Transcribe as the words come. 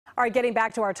All right, getting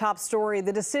back to our top story,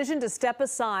 the decision to step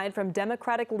aside from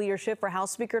Democratic leadership for House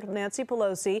Speaker Nancy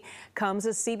Pelosi comes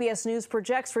as CBS News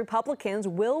projects Republicans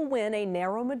will win a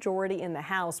narrow majority in the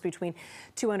House between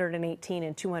 218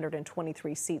 and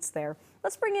 223 seats there.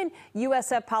 Let's bring in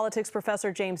USF Politics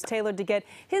Professor James Taylor to get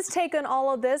his take on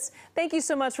all of this. Thank you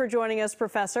so much for joining us,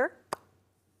 Professor.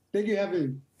 Thank you for having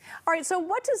me. All right, so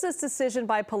what does this decision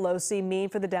by Pelosi mean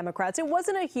for the Democrats? It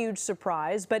wasn't a huge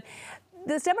surprise, but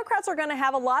the Democrats are going to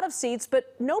have a lot of seats,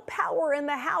 but no power in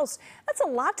the House. That's a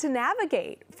lot to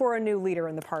navigate for a new leader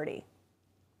in the party.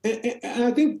 And I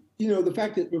think, the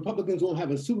fact that Republicans won't have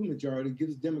a supermajority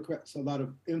gives Democrats a lot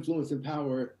of influence and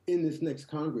power in this next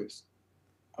Congress.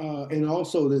 And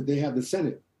also that they have the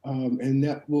Senate, and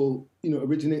that will,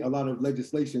 originate a lot of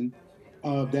legislation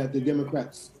that the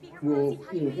Democrats will,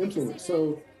 influence.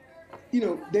 So,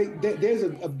 there's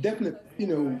a definite,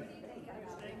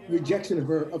 rejection of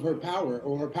her power,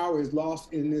 or her power is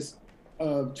lost in this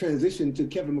transition to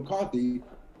Kevin McCarthy.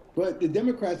 But the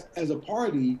Democrats as a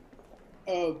party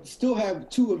still have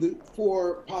 2 of the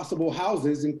 4 possible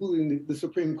houses, including the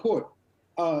Supreme Court.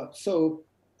 So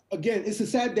again, it's a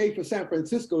sad day for San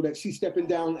Francisco that she's stepping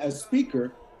down as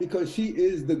Speaker, because she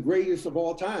is the greatest of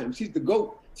all time. She's the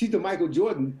GOAT. She's the Michael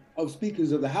Jordan of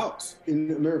Speakers of the House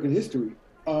in American history.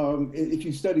 If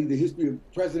you study the history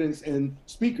of presidents and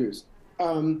speakers.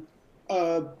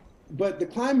 But the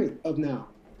climate of now,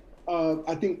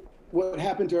 I think what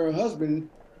happened to her husband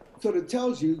sort of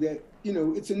tells you that,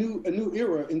 it's a new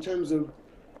era in terms of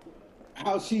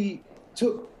how she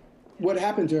took what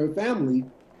happened to her family,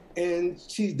 and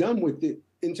she's done with it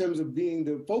in terms of being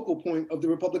the focal point of the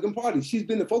Republican Party. She's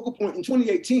been the focal point in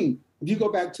 2018. If you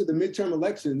go back to the midterm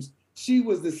elections, she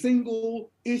was the single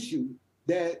issue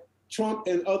that Trump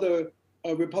and other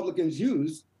Republicans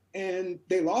used, and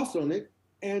they lost on it.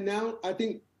 And now I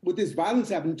think with this violence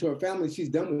happening to her family, she's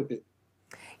done with it.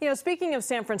 Speaking of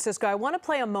San Francisco, I want to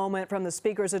play a moment from the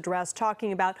Speaker's address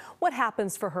talking about what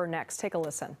happens for her next. Take a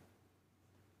listen.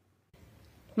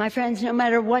 My friends, no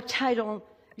matter what title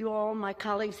you all, my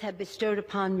colleagues, have bestowed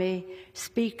upon me,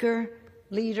 Speaker,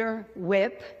 Leader,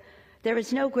 Whip, there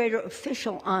is no greater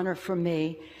official honor for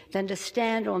me than to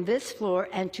stand on this floor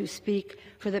and to speak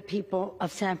for the people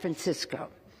of San Francisco.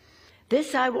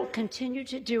 This I will continue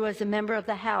to do as a member of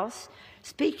the House,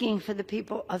 speaking for the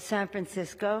people of San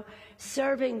Francisco,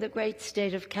 serving the great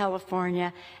state of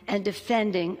California, and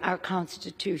defending our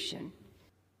Constitution.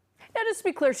 Now, just to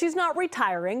be clear, she's not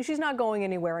retiring. She's not going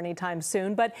anywhere anytime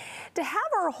soon. But to have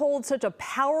her hold such a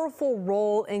powerful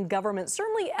role in government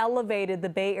certainly elevated the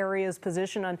Bay Area's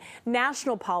position on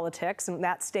national politics and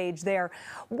that stage there.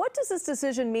 What does this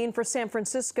decision mean for San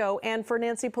Francisco and for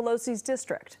Nancy Pelosi's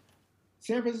district?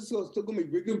 San Francisco is still going to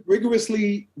be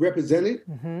rigorously represented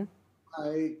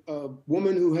by a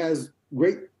woman who has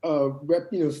great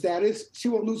status. She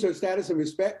won't lose her status and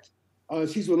respect.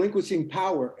 She's relinquishing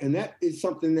power, and that is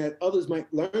something that others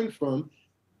might learn from.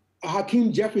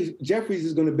 Hakeem Jeffries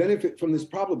is going to benefit from this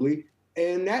probably,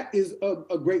 and that is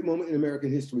a great moment in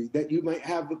American history, that you might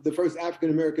have the first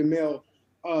African-American male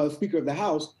Speaker of the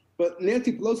House. But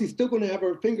Nancy Pelosi is still going to have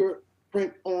her fingerprint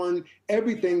on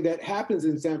everything that happens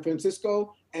in San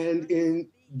Francisco and in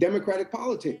Democratic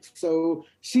politics. So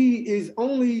she is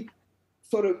only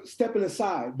sort of stepping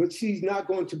aside, but she's not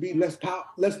going to be less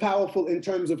powerful in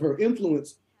terms of her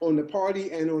influence on the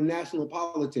party and on national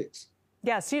politics.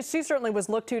 Yes, she certainly was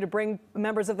looked to bring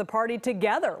members of the party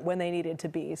together when they needed to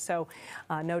be. So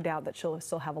no doubt that she'll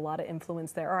still have a lot of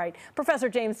influence there. All right, Professor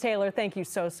James Taylor, thank you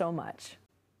so much.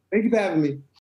 Thank you for having me.